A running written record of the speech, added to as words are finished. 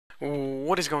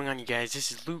What is going on, you guys?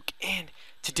 This is Luke, and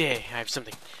today I have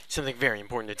something very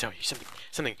important to tell you.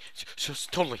 Something so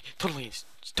totally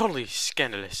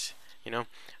scandalous. You know?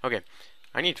 Okay,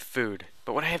 I need food,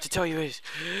 but what I have to tell you is,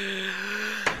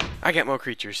 I got Mo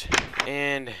creatures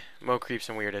and Mo creeps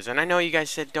and weirdas, and I know you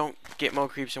guys said don't get Mo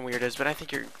creeps and weirdas, but I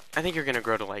think you're gonna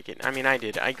grow to like it. I mean, I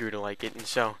did. I grew to like it, and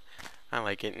so I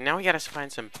like it. And now we gotta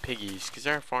find some piggies, because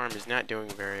our farm is not doing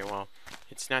very well.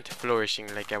 It's not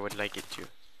flourishing like I would like it to.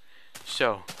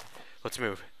 So, let's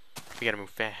move. We gotta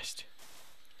move fast.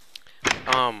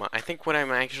 I think what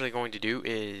I'm actually going to do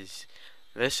is,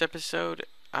 this episode,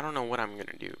 I don't know what I'm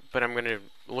gonna do, but I'm gonna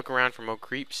look around for Mo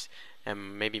creeps,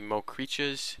 and maybe Mo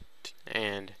creatures,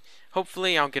 and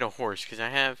hopefully I'll get a horse, because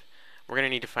we're gonna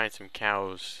need to find some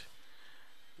cows,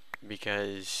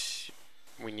 because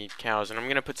we need cows, and I'm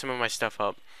gonna put some of my stuff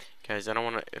up, because I don't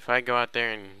wanna, if I go out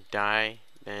there and die,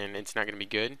 then it's not gonna be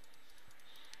good.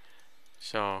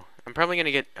 So, I'm probably going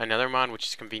to get another mod, which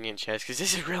is convenient chest, because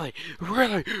this is really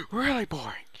boring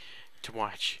to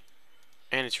watch.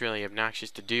 And it's really obnoxious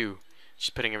to do.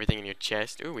 Just putting everything in your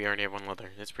chest. Ooh, we already have one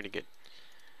leather. That's pretty good.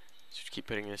 So just keep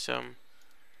putting this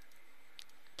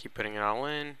keep putting it all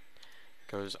in.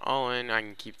 Goes all in. I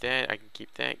can keep that. I can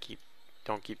keep that.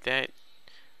 Don't keep that.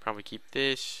 Probably keep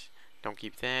this. Don't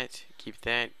keep that. Keep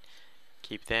that.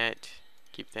 Keep that.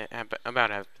 Keep that.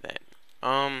 About half of that.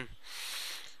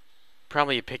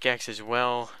 Probably a pickaxe as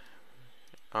well.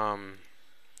 A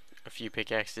few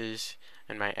pickaxes,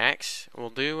 and my axe will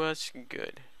do us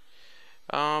good.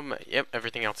 Yep,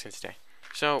 everything else can stay.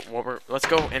 So let's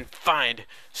go and find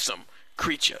some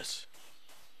creatures.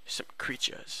 Some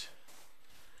creatures.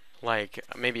 Like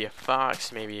maybe a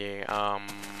fox, maybe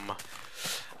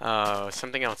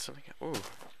something else. Ooh,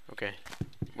 okay.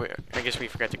 I guess we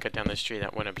forgot to cut down this tree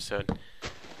that one episode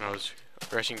when I was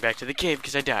rushing back to the cave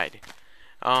because I died.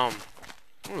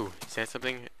 Ooh, is that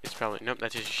something? It's probably, nope,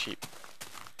 that's just a sheep.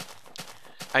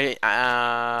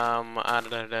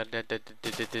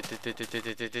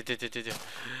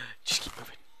 Just keep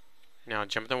moving. Now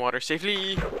jump in the water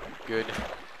safely. Good.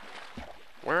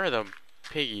 Where are the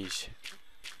piggies?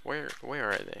 Where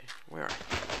are they? Where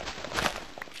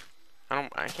are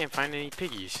I can't find any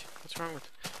piggies. What's wrong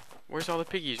with, where's all the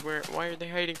piggies? Why are they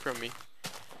hiding from me?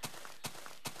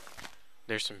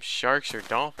 There's some sharks or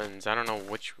dolphins. I don't know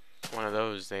which one of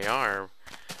those they are.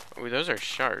 Ooh, those are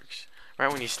sharks.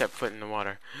 Right when you step foot in the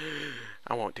water.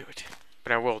 I won't do it,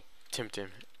 but I will tempt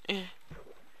him.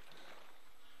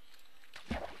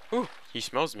 Ooh, he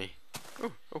smells me.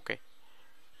 Ooh, okay.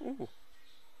 Ooh.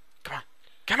 Come on.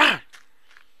 Come on!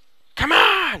 Come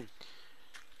on!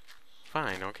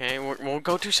 Fine, okay. We'll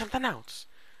go do something else.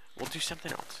 We'll do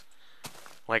something else.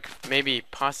 Like, maybe,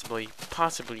 possibly.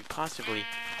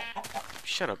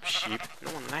 Shut up, sheep.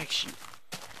 No one likes sheep.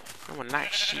 No one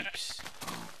likes sheeps.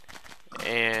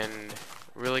 And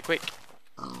really quick.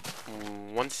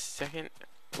 1 second.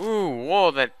 Ooh,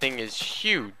 whoa, that thing is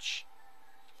huge.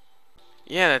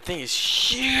 Yeah, that thing is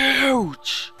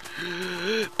huge.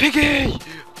 Piggy!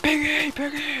 Piggy!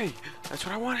 Piggy! That's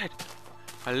what I wanted.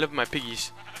 I love my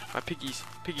piggies. My piggies,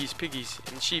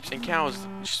 and sheeps and cows.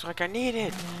 Just like I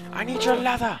needed. I need your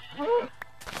leather.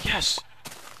 Yes.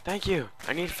 Thank you.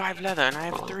 I need 5 leather and I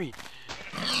have 3.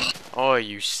 Oh,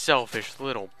 you selfish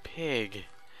little pig.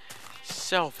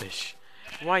 Selfish.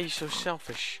 Why are you so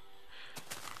selfish?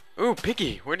 Ooh,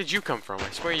 piggy, where did you come from? I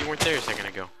swear you weren't there a second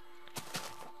ago.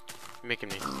 You're making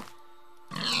me.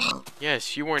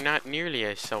 Yes, you were not nearly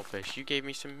as selfish. You gave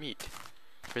me some meat.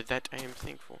 For that I am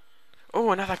thankful.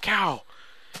 Oh, another cow.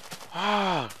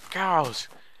 Ah, cows.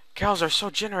 Cows are so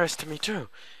generous to me too.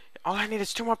 All I need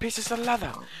is 2 more pieces of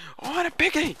leather. Oh, and a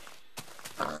piggy!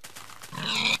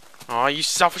 Oh, you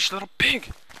selfish little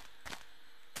pig!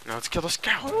 Now let's kill this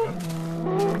cow.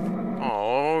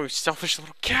 Oh, selfish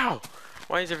little cow!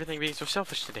 Why is everything being so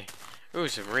selfish today? Ooh,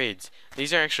 some reeds.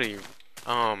 These are actually,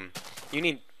 you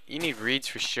need reeds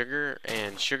for sugar,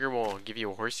 and sugar will give you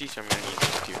a horsey, so I'm gonna need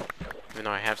these too. Even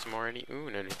though I have some already.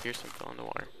 Ooh, no, here's some fell in the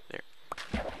water. There.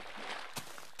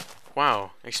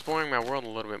 Wow, exploring my world a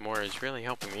little bit more is really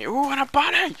helping me. Ooh, and a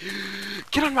bunny!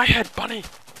 Get on my head, bunny!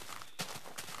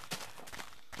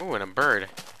 Ooh, and a bird.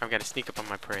 I've got to sneak up on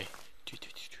my prey.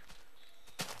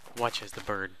 Watch as the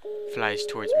bird flies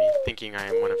towards me, thinking I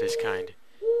am one of his kind.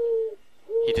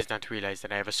 He does not realize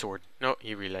that I have a sword. No,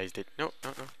 he realized it. No.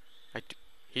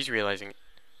 He's realizing it.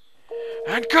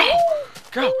 And go!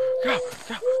 Go!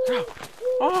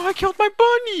 Oh, I killed my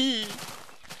bunny!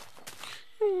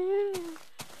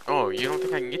 Oh, you don't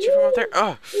think I can get you from up there?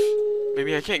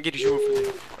 Maybe I can't get you from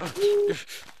there.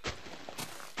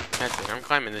 That's it, I'm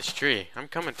climbing this tree. I'm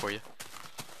coming for you.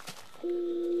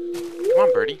 Come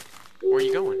on, birdie. Where are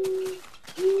you going?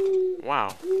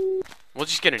 Wow. We'll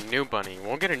just get a new bunny.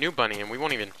 We'll get a new bunny, and we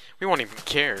won't even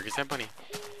care, because this bunny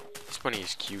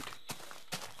is cute.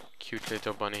 Cute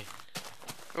little bunny.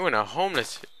 Ooh, and a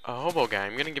hobo guy.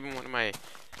 I'm gonna give him one of my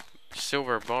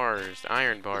silver bars,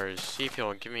 iron bars. See if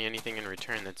he'll give me anything in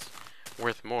return that's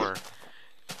worth more.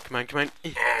 Come on, come on.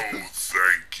 Oh,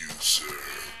 thank you, sir.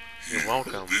 You're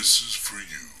welcome. This is for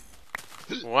you.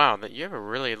 Wow, you have a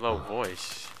really low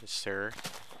voice, sir.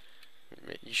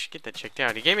 You should get that checked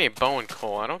out. He gave me a bow and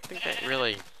coal. I don't think that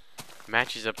really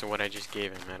matches up to what I just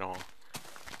gave him at all.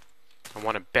 I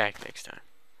want it back next time.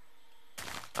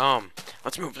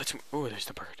 Let's move. Ooh, there's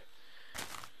the bird.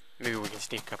 Maybe we can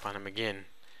sneak up on him again.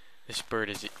 This bird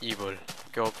is evil.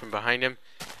 Go up from behind him.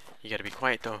 You gotta be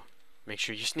quiet though. Make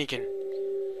sure you're sneaking.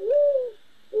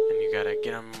 And you gotta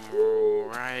get him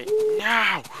right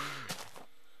now.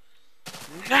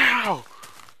 Now!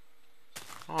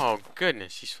 Oh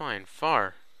goodness, he's flying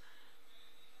far.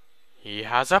 He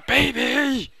has a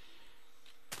baby!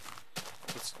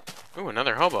 Ooh,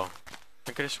 another hobo.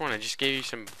 I could have sworn I just gave you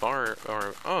some oh,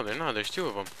 no, there's two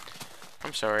of them.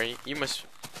 I'm sorry. I must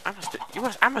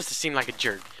have seemed like a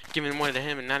jerk, giving one to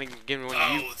him and not even giving one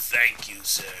to you. Oh, thank you,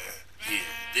 sir. Here,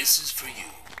 this is for you.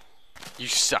 You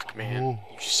suck, man.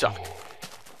 You suck.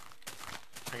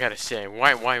 I gotta say,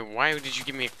 why did you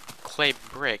give me a clay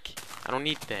brick? I don't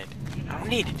need that. I don't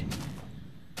need it.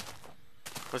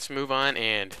 Let's move on,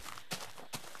 and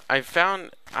I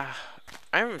found I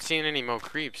haven't seen any more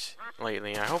creeps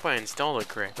lately. I hope I installed it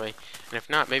correctly, and if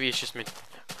not, maybe it's just me.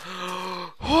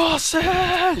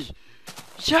 Horsey!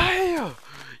 Yeah!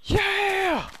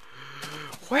 Yeah!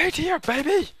 Wait here,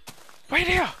 baby! Wait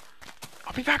here!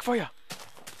 I'll be back for you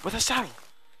with a saddle.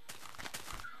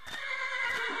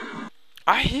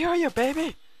 I hear you,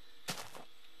 baby.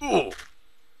 Ooh.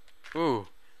 Ooh.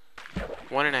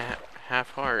 1.5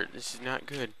 heart. This is not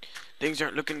good. Things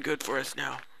aren't looking good for us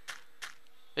now.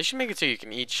 They should make it so you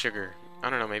can eat sugar. I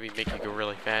don't know, maybe make you go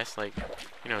really fast, like,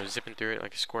 you know, zipping through it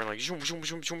like a squirrel, like zoom, zoom,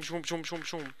 zoom, zoom, zoom, zoom, zoom,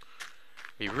 zoom.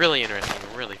 Be really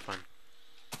interesting, really fun.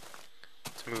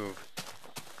 Let's move.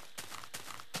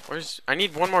 I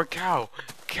need one more cow.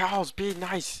 Cows, be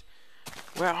nice.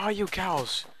 Where are you,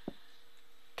 cows?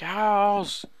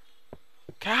 Cows!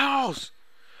 Cows!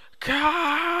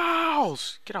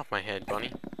 Cows! Get off my head,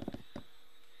 bunny.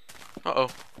 Uh-oh.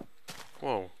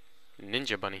 Whoa.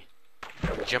 Ninja bunny.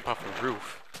 Jump off a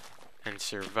roof and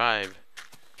survive.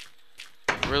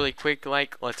 Really quick,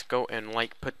 let's go and,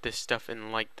 put this stuff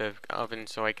in, the oven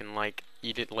so I can,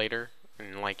 eat it later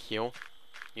and, heal.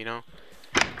 You know?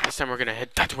 This time we're gonna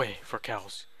head that way for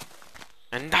cows.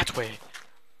 And that way.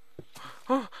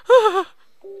 I'm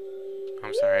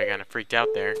sorry, I kinda freaked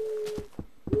out there.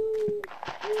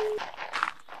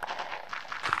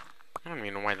 I don't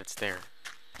even know why that's there.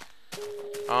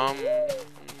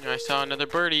 I saw another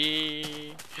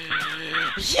birdie.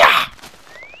 Yeah!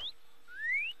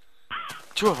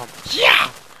 2 of them.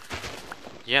 Yeah!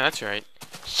 Yeah, that's right.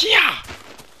 Yeah!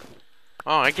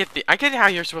 Oh, I get how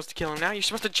you're supposed to kill them now. You're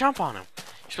supposed to jump on them.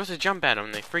 You're supposed to jump at them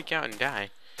and they freak out and die.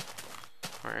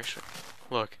 Or actually,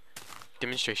 look.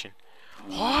 Demonstration.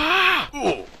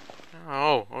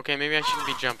 Oh, okay, maybe I shouldn't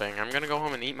be jumping. I'm gonna go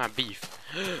home and eat my beef.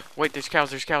 Wait, there's cows,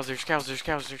 there's cows, there's cows, there's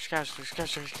cows, there's cows, there's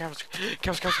cows, there's cows,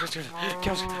 cows, cows, cows,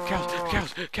 cows,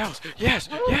 cows, cows, yes,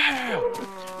 yeah!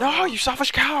 No, you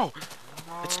selfish cow!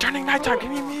 It's turning nighttime, give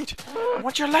me meat! I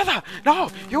want your leather! No,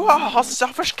 you are all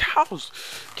selfish cows!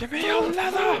 Give me your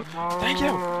leather! Thank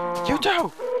you! You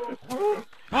too!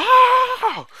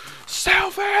 Oh!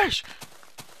 Selfish!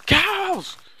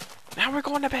 Cows! Now we're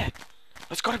going to bed.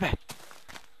 Let's go to bed.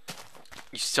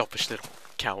 You selfish little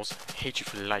cows. I hate you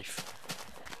for life.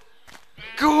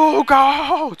 Go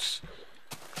goats!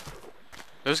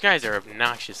 Those guys are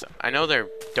obnoxious. I know their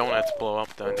donuts blow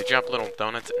up though. They drop little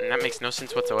donuts and that makes no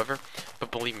sense whatsoever.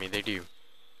 But believe me, they do.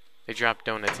 They drop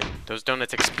donuts and those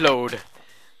donuts explode.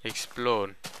 They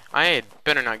explode. I had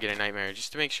better not get a nightmare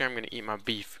just to make sure I'm gonna eat my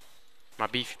beef. My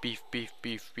beef, beef, beef,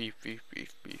 beef, beef, beef,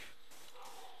 beef, beef.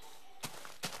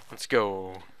 Let's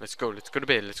go. Let's go. Let's go to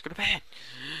bed. Let's go to bed.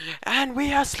 And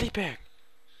we are sleeping.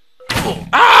 Oh.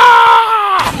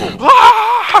 Ah!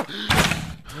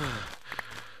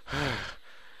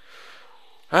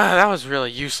 That was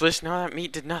really useless. No, that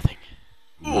meat did nothing.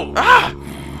 Ah!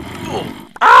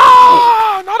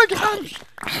 Ah! Not again!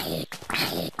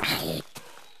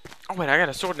 Oh wait, I got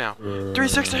a sword now.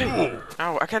 360.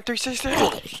 Oh, I can't 360.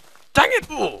 Dang it!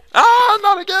 Ah!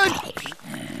 Not again!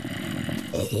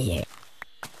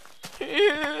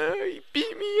 He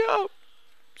beat me up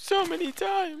so many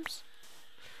times.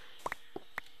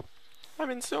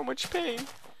 I'm in so much pain.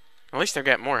 At least I've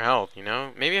got more health, you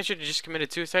know? Maybe I should have just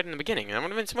committed suicide in the beginning. That would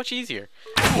have been so much easier.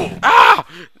 Ah!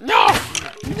 No!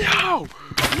 No!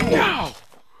 No!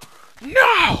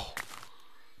 No!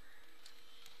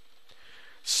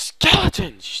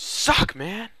 Skeletons! You suck,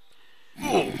 man!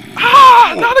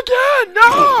 Ah! Not again!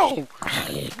 No!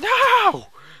 No!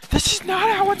 This is not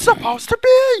how it's supposed to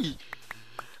be!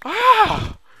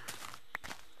 Ah!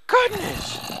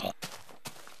 Goodness!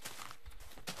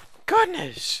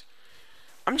 Goodness!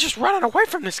 I'm just running away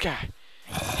from this guy!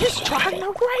 He's trying to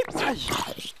rape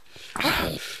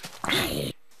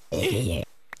me!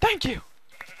 Thank you!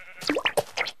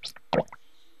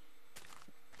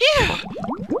 Yeah!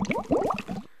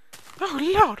 Oh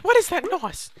Lord, what is that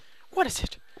noise? What is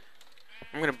it?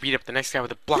 I'm gonna beat up the next guy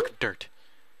with a block of dirt.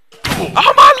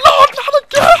 Oh my Lord, not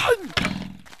again!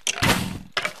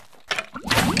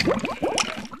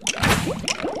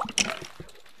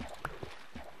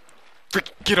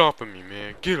 Get off of me,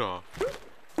 man. Get off.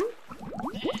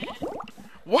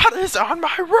 What is on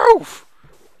my roof?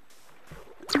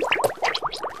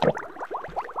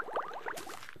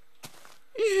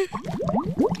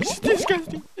 It's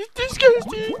disgusting. It's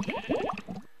disgusting.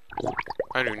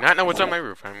 I do not know what's on my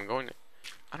roof. I'm going to...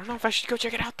 I don't know if I should go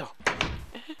check it out, though.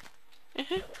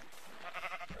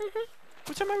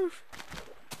 What's on my roof?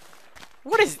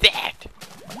 What is that?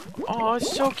 Oh,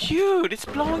 it's so cute. It's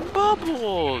blowing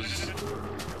bubbles.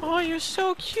 Oh, you're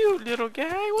so cute, little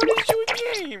guy. What is your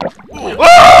name? Oh!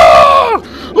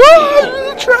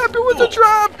 Oh! It's a trap! It was a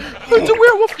trap! It's a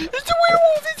werewolf! It's a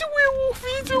werewolf! It's a werewolf!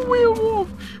 It's a werewolf!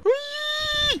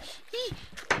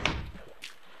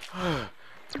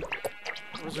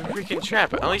 It was a freaking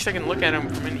trap. At least I can look at him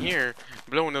from in here,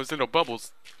 blowing those little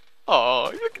bubbles.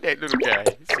 Oh, look at that little guy.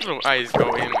 His little eyes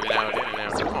go in and out, in and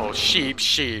out. Oh, sheep,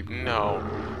 sheep. No.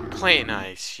 Play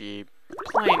nice, sheep.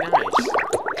 Play nice.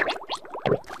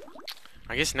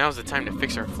 I guess now's the time to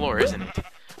fix our floor, isn't it?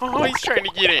 Oh, he's trying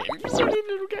to get in. You want in,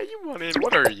 little guy? You want in?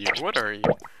 What are you? What are you?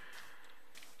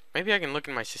 Maybe I can look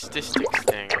in my statistics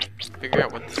thing and figure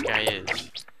out what this guy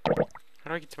is. How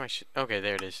do I get to my okay,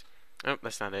 there it is. Oh,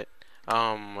 that's not it.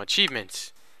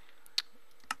 Achievements.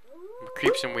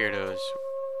 Creeps and weirdos.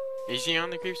 Is he on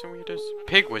the creeps and weirdos?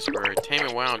 Pig whisperer. Tame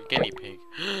a wild guinea pig.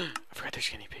 I forgot there's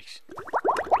guinea pigs.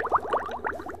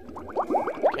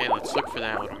 Okay, let's look for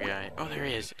that little guy. Oh, there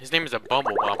he is. His name is a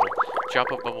Bubble Bobble.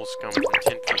 Drop a bubble scum from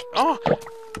 10 feet. Oh!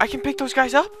 I can pick those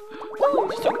guys up? Oh,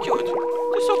 they're so cute.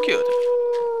 They're so cute.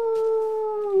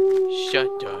 Shut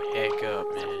the heck up,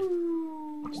 man.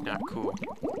 It's not cool.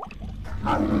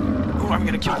 Oh, I'm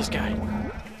gonna kill this guy.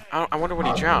 I wonder what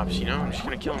he drops, you know? I'm just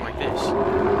gonna kill him like this.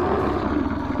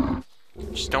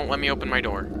 Just don't let me open my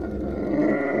door.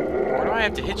 Where do I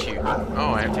have to hit you?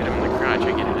 Oh, I have to hit him in the crotch.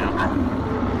 I get it now.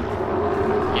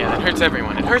 Yeah, that hurts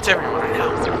everyone. It hurts everyone. I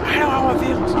know. I know how it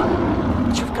feels.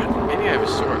 But you've got... Maybe I have a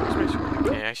sword. Where's my sword?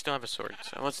 Okay, I still have a sword.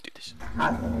 So let's do this.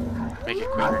 Make it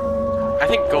quicker. I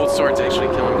think gold swords actually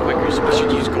kill him quicker, so we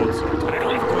should use gold swords. But I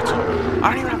don't have a gold sword. I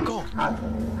don't even have gold.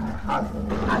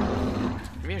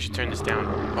 Maybe I should turn this down.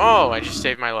 Oh, I just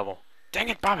saved my level. Dang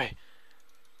it, Bobby.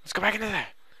 Let's go back into there.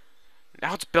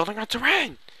 Now it's building our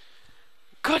terrain.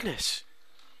 Goodness.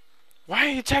 Why are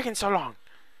you taking so long?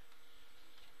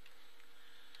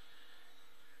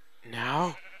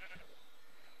 Now,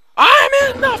 I'm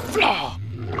in the floor.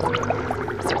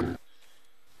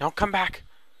 No, come back.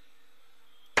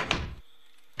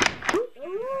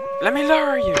 Let me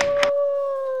lure you.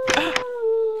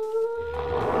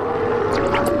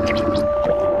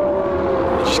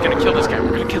 We're just gonna kill this guy.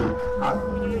 We're gonna kill him.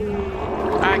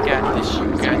 I got this.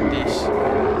 You got this.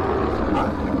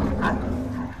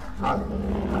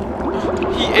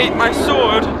 He ate my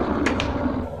sword.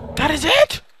 That is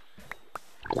it?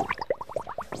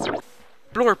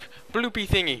 Blorp, bloopy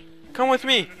thingy. Come with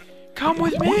me. Come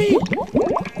with me.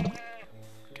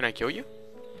 Can I kill you?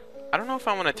 I don't know if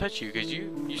I want to touch you because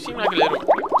you seem like a little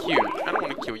cute. I don't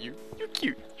want to kill you. You're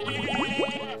cute.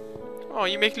 Oh,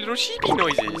 you make little sheepy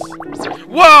noises.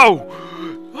 Whoa!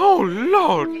 Oh,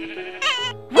 Lord.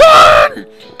 Run!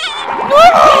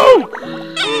 No!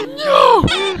 No!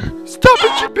 Stop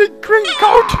it, you big green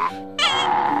coat!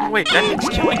 Oh, wait, that thing's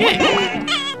killing it.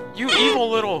 You evil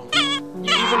little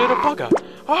bugger.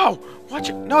 Oh, watch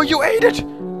it. No, you ate it.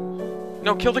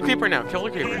 No, kill the creeper now. Kill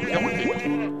the creeper. Kill the creeper.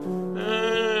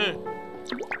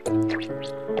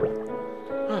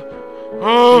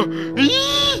 Oh!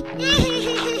 He's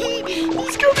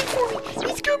coming for me!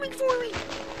 He's coming for me!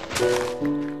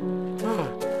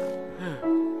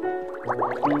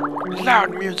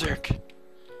 Loud music!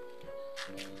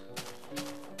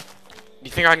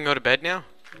 You think I can go to bed now?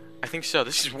 I think so.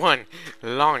 This is one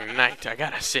long night, I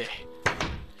gotta say.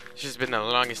 This has been the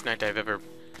longest night I've ever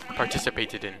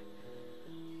participated in.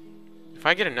 If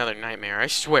I get another nightmare, I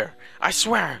swear. I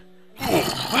swear!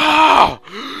 Oh!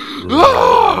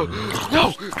 Oh!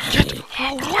 No! Get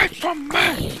away from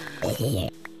me!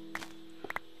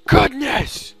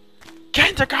 Goodness!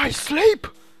 Can't the guy sleep?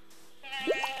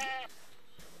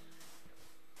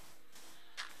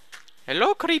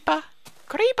 Hello, Creeper!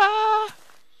 Creeper!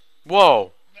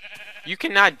 Whoa! You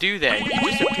cannot do that.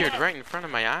 You just appeared right in front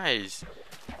of my eyes.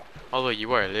 Although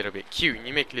you are a little bit cute, and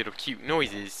you make little cute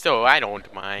noises, so I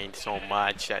don't mind so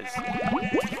much as,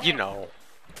 you know.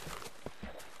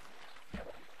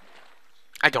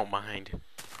 I don't mind.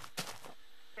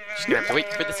 Just gonna have to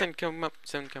wait for the sun come up,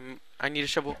 I need a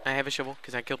shovel. I have a shovel,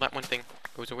 because I killed that one thing.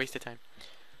 It was a waste of time.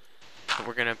 So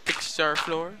we're gonna fix our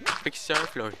floor, fixing our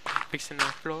floor, fixing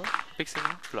our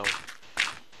floor.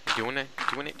 Doing it.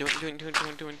 Keep going.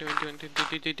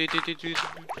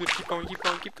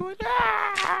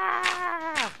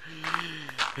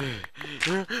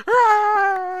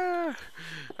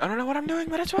 I don't know what I'm doing,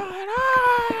 but it's fine.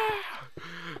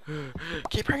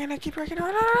 Keep breaking it.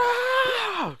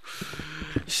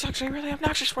 This is actually really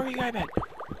obnoxious for you, I bet.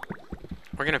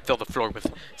 We're gonna fill the floor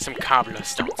with some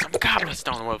cobblestone. Some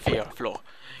cobblestone will fill our floor,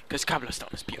 because cobblestone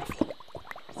is beautiful.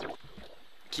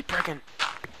 Keep breaking.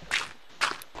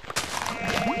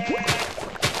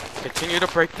 Continue to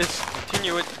break this.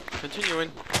 Continuing.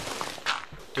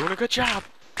 Doing a good job.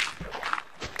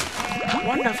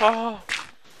 Wonderful.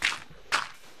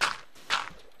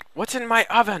 What's in my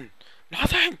oven?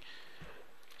 Nothing.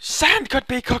 Sand could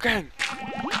be cooking.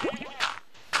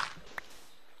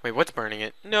 Wait, what's burning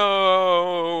it?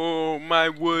 No, my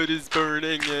wood is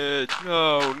burning it.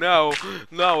 No, now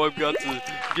I've got to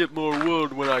get more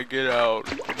wood when I get out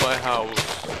of my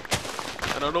house.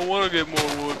 And I don't want to get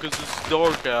more wood because it's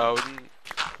dark out. And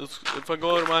if I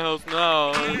go out of my house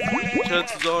now,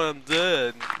 chances are I'm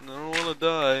dead. And I don't want to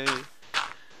die.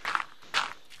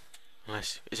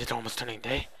 Unless, is it almost turning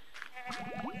day?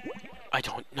 I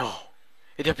don't know.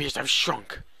 It appears I've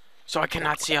shrunk, so I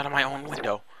cannot see out of my own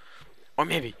window. Or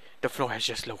maybe the floor has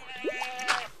just lowered.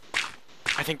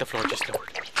 I think the floor just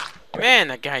lowered. Man,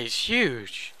 that guy is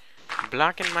huge.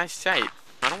 Blocking my sight.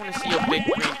 I don't want to see your big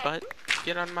green butt.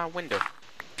 Get on my window.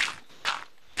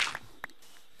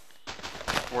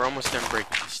 We're almost done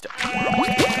breaking this stuff.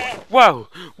 Whoa!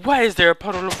 Why is there a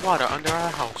puddle of water under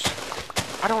our house?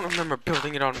 I don't remember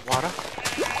building it on water.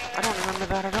 I don't remember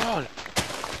that at all.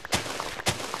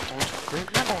 Don't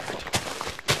remember it.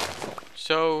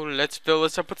 So, let's fill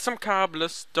this up with some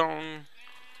cobblestone.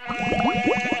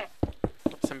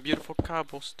 Some beautiful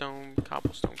cobblestone.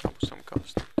 Cobblestone.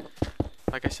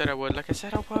 Like I said I would.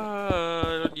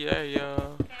 Yeah.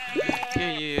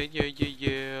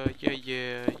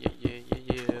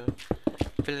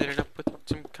 Fill it up with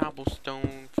some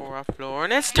cobblestone for our floor.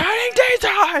 And it's turning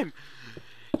daytime!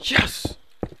 Yes!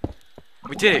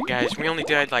 We did it, guys. We only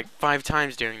died like 5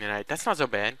 times during the night. That's not so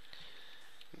bad.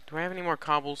 Do I have any more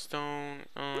cobblestone?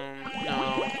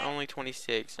 No. Only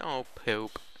 26. Oh,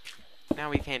 poop. Now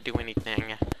we can't do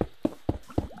anything.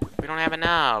 We don't have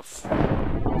enough.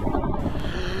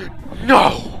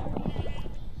 No!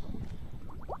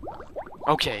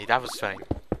 Okay, that was fine.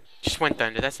 Just went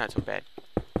thunder. That's not so bad.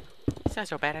 It's not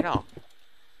so bad at all.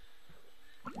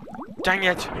 Dang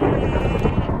it!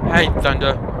 Hey,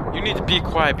 Thunder. You need to be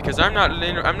quiet because I'm not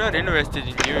interested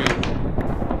in you.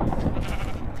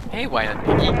 Hey, Wild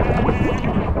Piggy.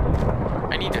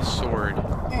 I need a sword.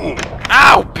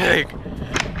 Ow, pig!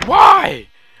 Why?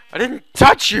 I didn't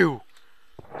touch you!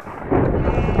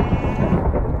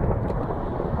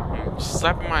 You're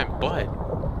slapping my butt.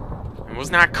 It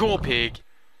was not cool, pig.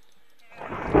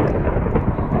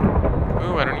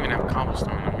 Ooh, I don't even have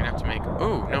cobblestone. I'm gonna have to make...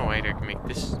 Ooh, no, I can make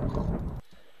this.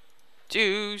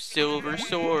 2 silver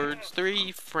swords,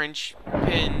 3 French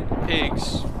pin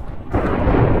pigs,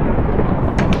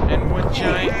 and 1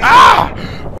 giant... Ah!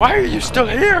 Why are you still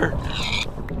here?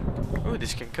 Ooh,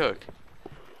 this can cook.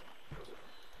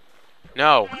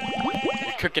 No.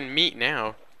 You're cooking meat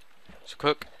now. So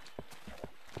cook.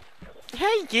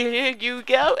 Hey, here you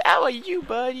go. How are you,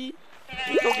 buddy? Let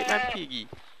me go get my piggy.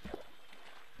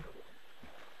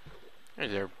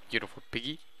 There's our beautiful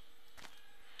piggy.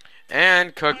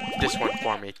 And cook this one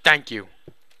for me. Thank you.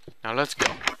 Now let's go.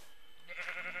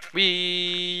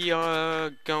 We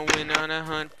are going on a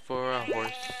hunt for a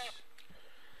horse.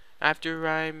 After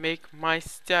I make my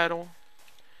saddle.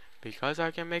 Because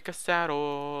I can make a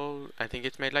saddle. I think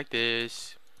it's made like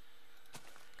this.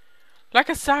 Like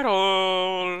a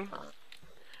saddle.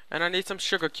 And I need some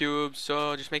sugar cubes. So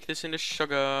I'll just make this into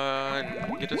sugar.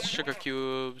 And get us sugar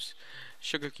cubes.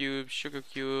 Sugar cubes, sugar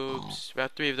cubes.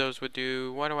 About 3 of those would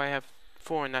do. Why do I have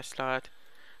 4 in that slot?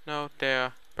 No,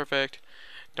 there. Perfect.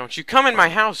 Don't you come in my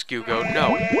house, Gugo.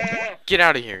 No. Get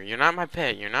out of here. You're not my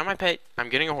pet. You're not my pet. I'm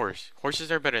getting a horse.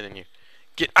 Horses are better than you.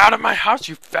 Get out of my house,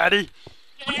 you fatty.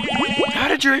 How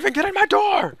did you even get in my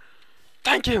door?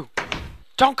 Thank you.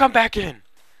 Don't come back in.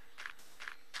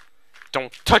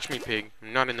 Don't touch me, pig.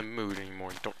 I'm not in the mood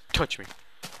anymore. Don't touch me.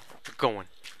 I'm going.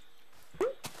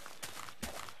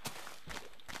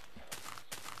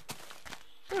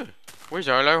 Where's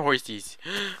all our horses?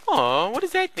 Oh, what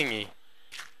is that thingy?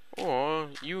 Oh,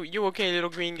 you okay, little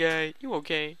green guy? You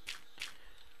okay?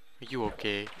 You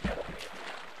okay?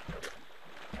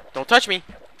 Don't touch me.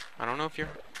 I don't know if you're...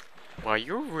 Well,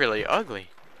 you're really ugly.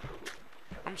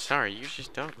 I'm sorry, you're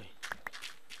just ugly.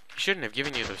 I shouldn't have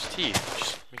given you those teeth. They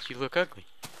just make you look ugly.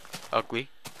 Ugly.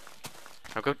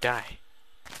 Now go die.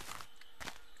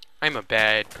 I'm a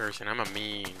bad person. I'm a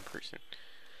mean person.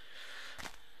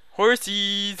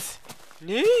 Horsies!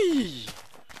 Nee!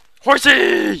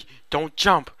 Horsey! Don't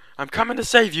jump! I'm coming to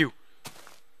save you!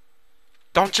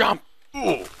 Don't jump!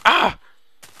 Oh. Ah!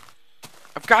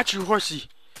 I've got you, horsey!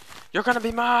 You're gonna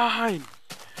be mine!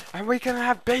 And we can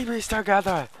have babies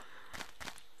together!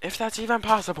 If that's even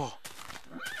possible.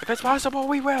 If it's possible,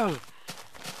 we will!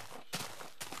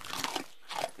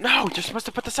 No! You're supposed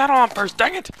to put the saddle on first,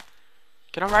 dang it!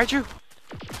 Can I ride you?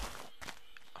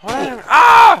 Hold on.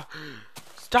 Ah!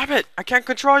 Stop it! I can't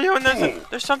control you and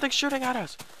there's something shooting at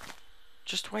us!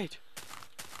 Just wait.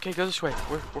 Okay, go this way.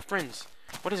 We're friends.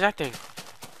 What is that thing?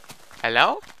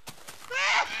 Hello?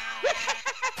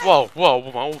 Whoa,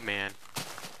 whoa, man.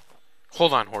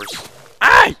 Hold on, horse.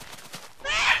 Aye!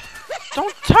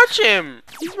 Don't touch him!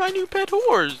 He's my new pet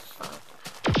horse.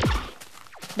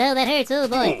 No, that hurts. Oh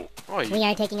boy. Oh, We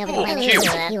are taking over the planet. you.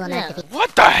 You will not defeat.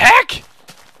 What the heck?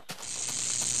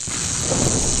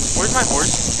 Where's my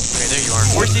horse? Okay, there you are.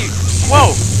 Horsey.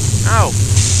 Whoa! Ow!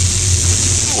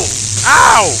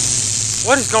 Ow!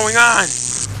 What is going on?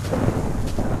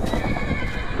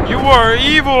 You are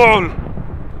evil!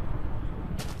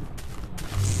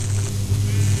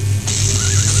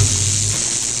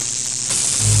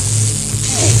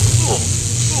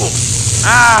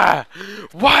 Ah!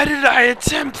 Why did I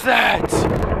attempt that?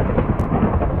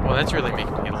 Well, that's really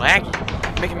making me laggy.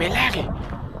 Making me laggy.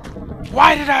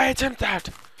 Why did I attempt that?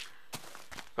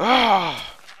 Oh.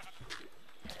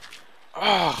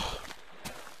 Oh.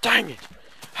 Dang it.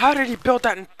 How did he build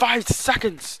that in 5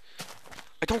 seconds?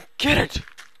 I don't get it.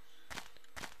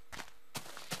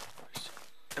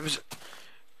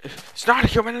 It's not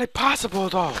humanly possible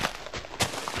at all.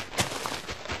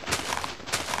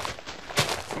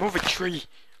 Move a tree.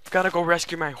 Gotta go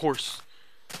rescue my horse.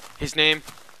 His name?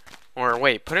 Or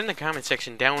wait, put it in the comment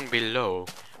section down below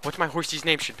what my horsey's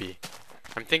name should be.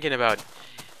 I'm thinking about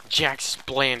Jack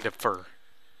Splandifer.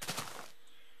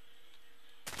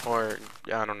 Or,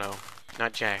 I don't know.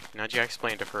 Not Jack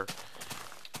Splandifer.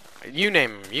 You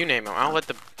name him, I'll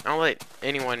let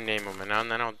anyone name him, and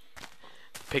then I'll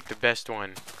pick the best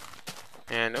one.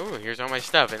 And, oh, here's all my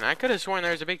stuff. And I could have sworn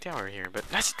there was a big tower here, but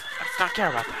let's not care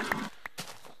about that.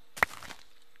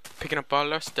 Picking up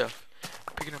all our stuff.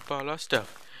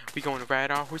 We gonna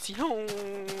ride our horsey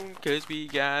home, 'cause we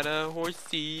got a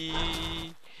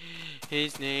horsey.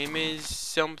 His name is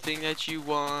something that you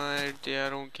want. I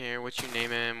don't care what you name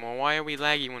him. Well, why are we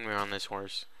laggy when we're on this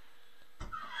horse?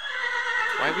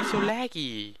 Why are we so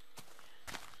laggy?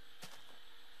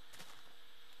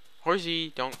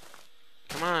 Horsey, don't...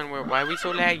 Come on, why are we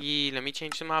so laggy? Let me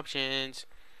change some options.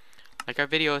 Like our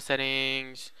video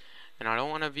settings. And I don't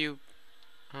want to view...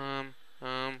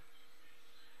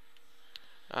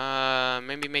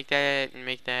 maybe make that, and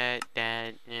make that,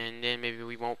 and then maybe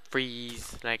we won't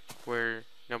freeze like we're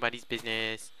nobody's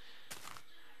business.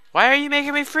 Why are you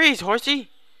making me freeze, horsey?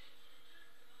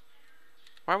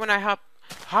 Why wouldn't I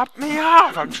hop me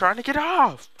off? I'm trying to get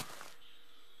off.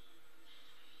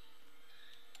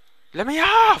 Let me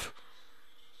off.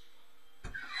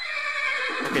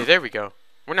 Okay, there we go.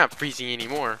 We're not freezing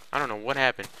anymore. I don't know what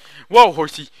happened. Whoa,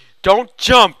 horsey. Don't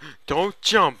jump. Don't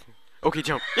jump. Okay,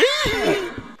 jump.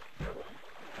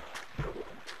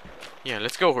 Yeah,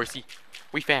 let's go, horsey.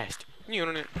 We fast. Keep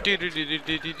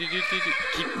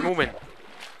moving.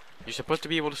 You're supposed to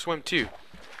be able to swim too.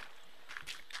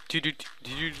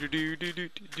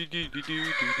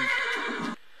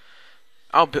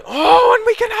 Oh, and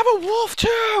we can have a wolf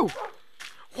too.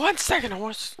 1 second,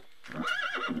 horse.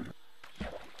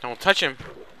 Don't touch him.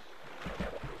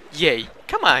 Yay.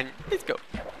 Come on. Let's go.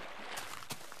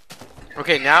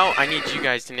 Okay, now I need you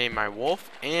guys to name my wolf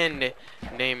and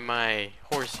name my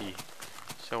horsey.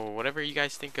 So whatever you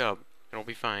guys think of, it'll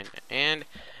be fine. And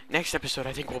next episode,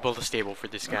 I think we'll build a stable for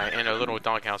this guy and a little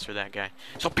doghouse for that guy.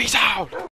 So peace out!